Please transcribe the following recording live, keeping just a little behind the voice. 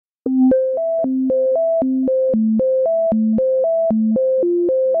Come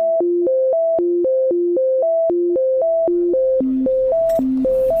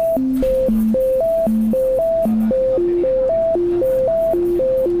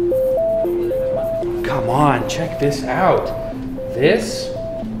on, check this out. This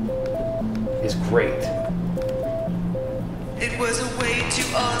is great. It was a way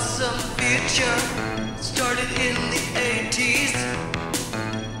too awesome future. Started in the 80s.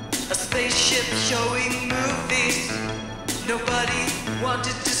 A spaceship showing movies nobody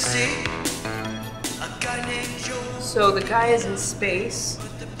wanted to see. A guy named Joel. So the guy is in space,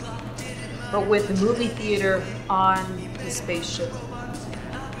 but with the movie theater on the spaceship.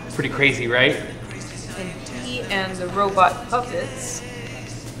 Pretty crazy, right? And he and the robot puppets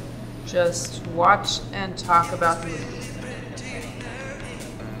just watch and talk about the movie.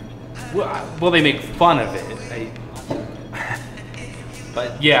 Well, they make fun of it.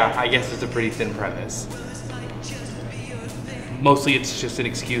 But yeah, I guess it's a pretty thin premise. Mostly it's just an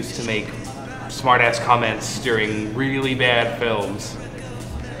excuse to make smart-ass comments during really bad films.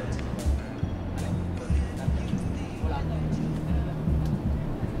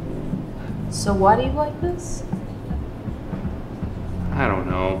 So why do you like this? I don't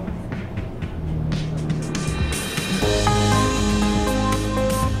know.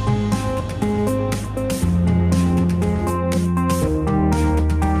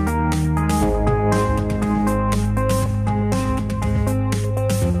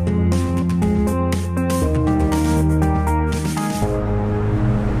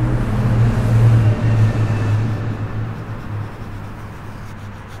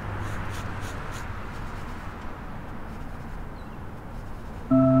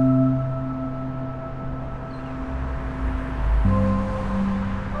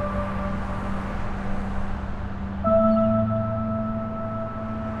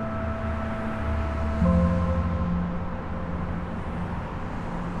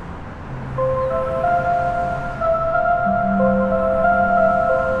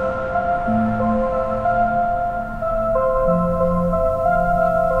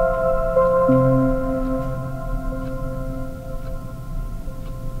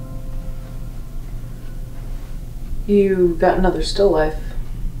 You got another still life.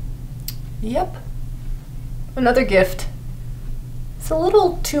 Yep. Another gift. It's a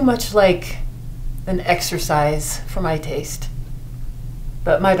little too much like an exercise for my taste.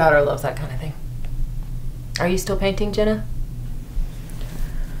 But my daughter loves that kind of thing. Are you still painting, Jenna?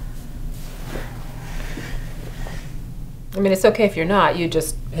 I mean, it's okay if you're not. You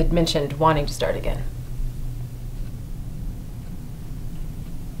just had mentioned wanting to start again.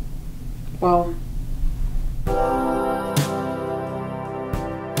 Well,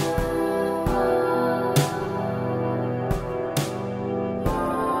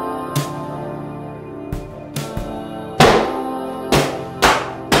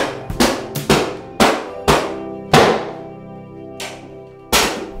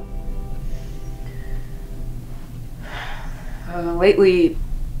 lately,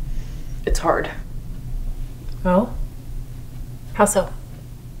 it's hard. Oh? How so?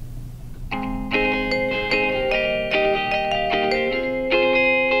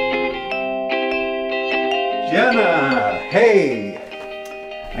 Jenna, hey!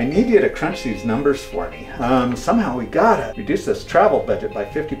 I need you to crunch these numbers for me. Somehow we gotta reduce this travel budget by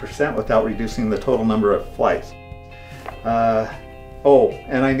 50% without reducing the total number of flights. Oh,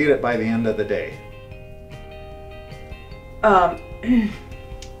 and I need it by the end of the day.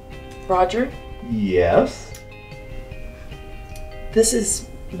 Roger, Yes? this is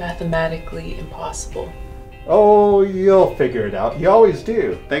mathematically impossible. Oh, you'll figure it out. You always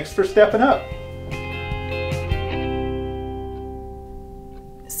do. Thanks for stepping up.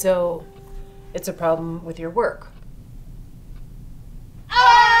 So, it's a problem with your work.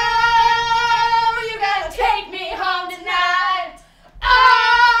 Oh, you gotta take me home tonight.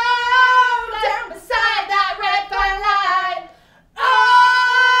 Oh, down beside that red fine line.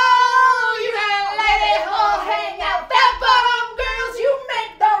 Oh, you gotta let it all hang out. Fat bottom girls, you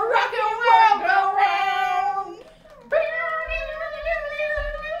make the rockin' world go round.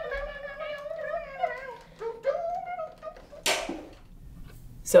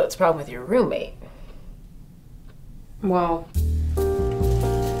 So it's a problem with your roommate. Well,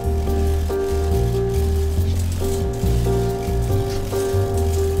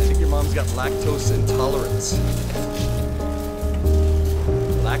 I think your mom's got lactose intolerance.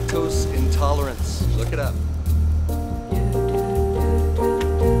 Lactose intolerance. Look it up.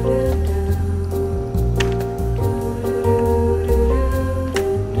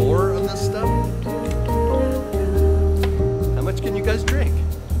 More of this stuff? How much can you guys drink?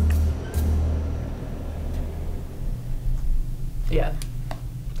 Yeah.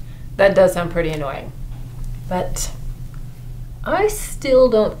 That does sound pretty annoying. But I still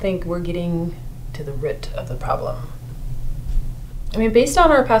don't think we're getting to the root of the problem. I mean, based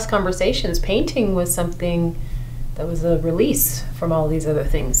on our past conversations, painting was something that was a release from all these other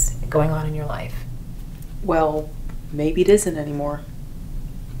things going on in your life. Well, maybe it isn't anymore.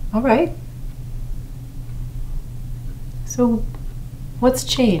 All right. So, what's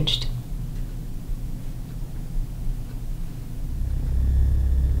changed?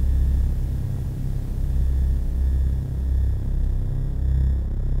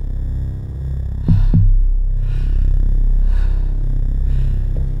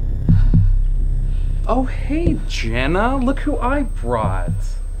 Oh, hey, Jenna. Look who I brought.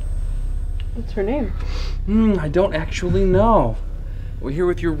 What's her name? I don't actually know. We're here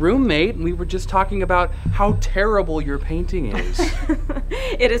with your roommate, and we were just talking about how terrible your painting is.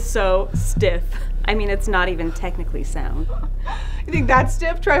 It is so stiff. I mean, it's not even technically sound. You think that's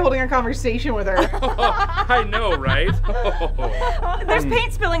stiff? Try holding a conversation with her. I know, right? There's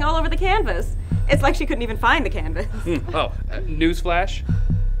paint spilling all over the canvas. It's like she couldn't even find the canvas. Newsflash.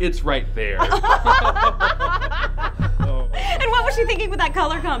 It's right there. And what was she thinking with that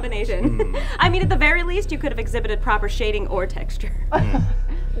color combination? I mean, at the very least, you could have exhibited proper shading or texture.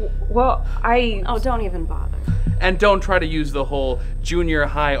 Well, Oh, don't even bother. And don't try to use the whole junior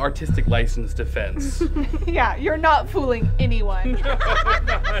high artistic license defense. Yeah, you're not fooling anyone. What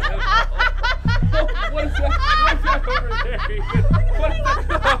is that? What's that over there? What is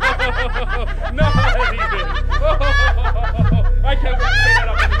that? Not even. I can't wait to say that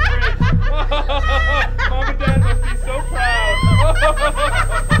up in the fridge. Mom and Dad must be so proud.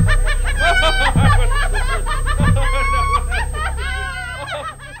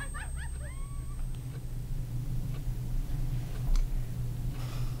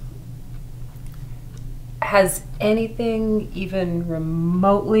 Has anything even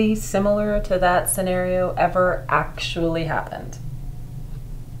remotely similar to that scenario ever actually happened?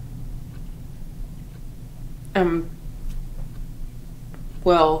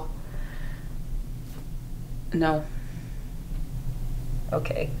 Well, no.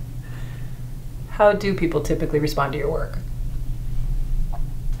 Okay. How do people typically respond to your work?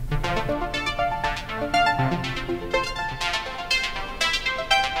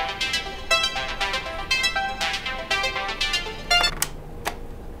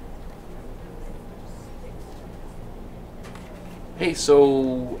 Hey,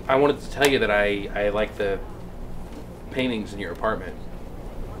 so I wanted to tell you that I like the paintings in your apartment.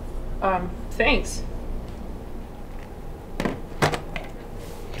 Thanks.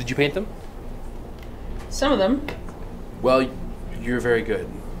 Did you paint them? Some of them. Well, you're very good.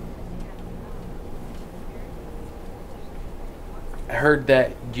 I heard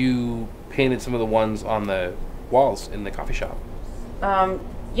that you painted some of the ones on the walls in the coffee shop.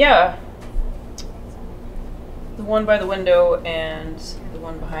 Yeah. The one by the window and the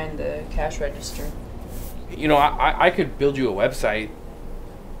one behind the cash register. You know, I could build you a website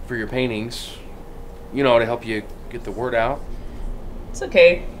for your paintings, you know, to help you get the word out. It's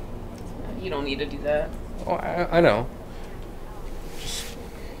okay. You don't need to do that. Oh, I know.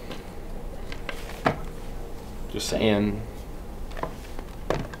 Just saying,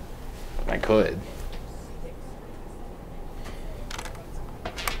 I could.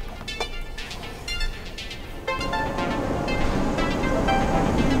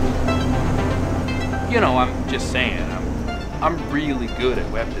 You know, I'm just saying, I'm really good at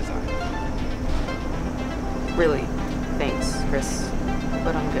web design. Really, thanks, Chris.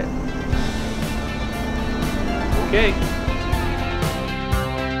 But I'm good. Okay.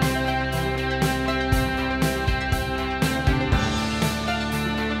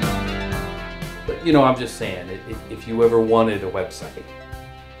 But, you know, I'm just saying, if you ever wanted a website.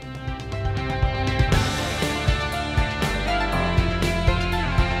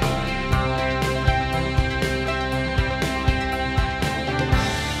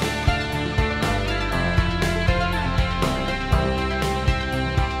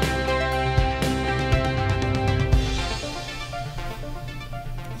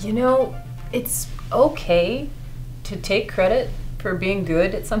 You know, it's okay to take credit for being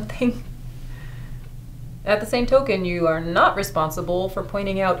good at something. At the same token, you are not responsible for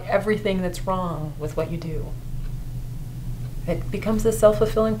pointing out everything that's wrong with what you do. It becomes a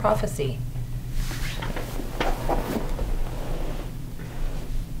self-fulfilling prophecy.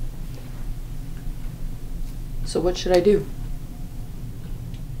 So what should I do?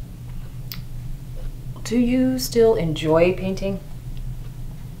 Do you still enjoy painting?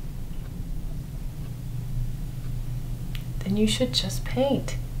 Then you should just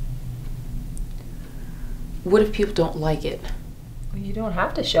paint. What if people don't like it? Well, you don't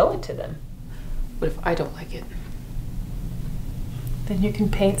have to show it to them. What if I don't like it? Then you can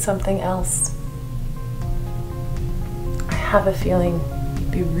paint something else. I have a feeling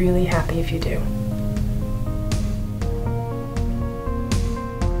you'd be really happy if you do.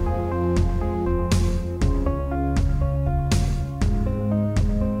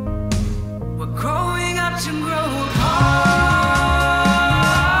 We're growing up to grow apart.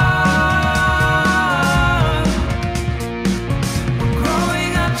 We're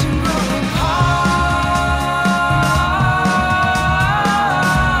growing up to grow apart.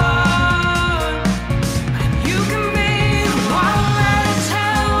 And you can be the one that'll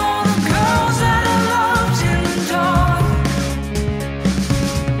tell all the girls that I loved in the dark.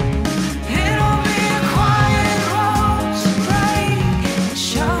 It'll be a quiet road to break each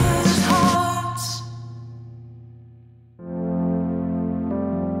other's hearts.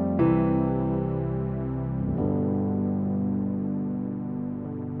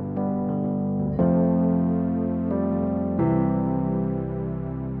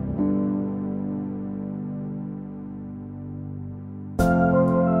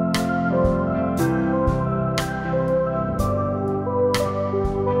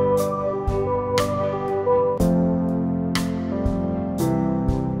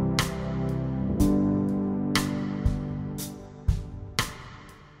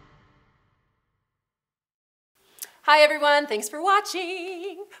 Hi everyone, thanks for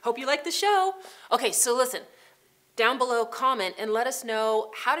watching. Hope you liked the show. Okay, so listen, down below comment and let us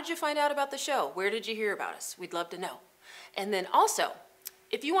know, how did you find out about the show? Where did you hear about us? We'd love to know. And then also,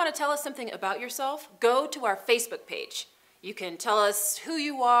 if you want to tell us something about yourself, go to our Facebook page. You can tell us who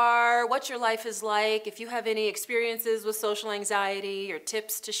you are, what your life is like, if you have any experiences with social anxiety or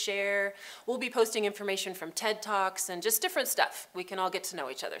tips to share. We'll be posting information from TED Talks and just different stuff. We can all get to know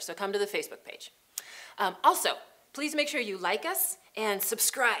each other, so come to the Facebook page. Also, please make sure you like us and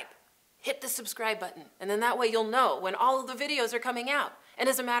subscribe. Hit the subscribe button, and then that way you'll know when all of the videos are coming out. And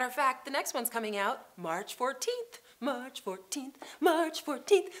as a matter of fact, the next one's coming out March 14th, March 14th, March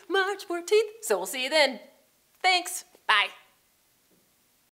 14th, March 14th. So we'll see you then. Thanks. Bye.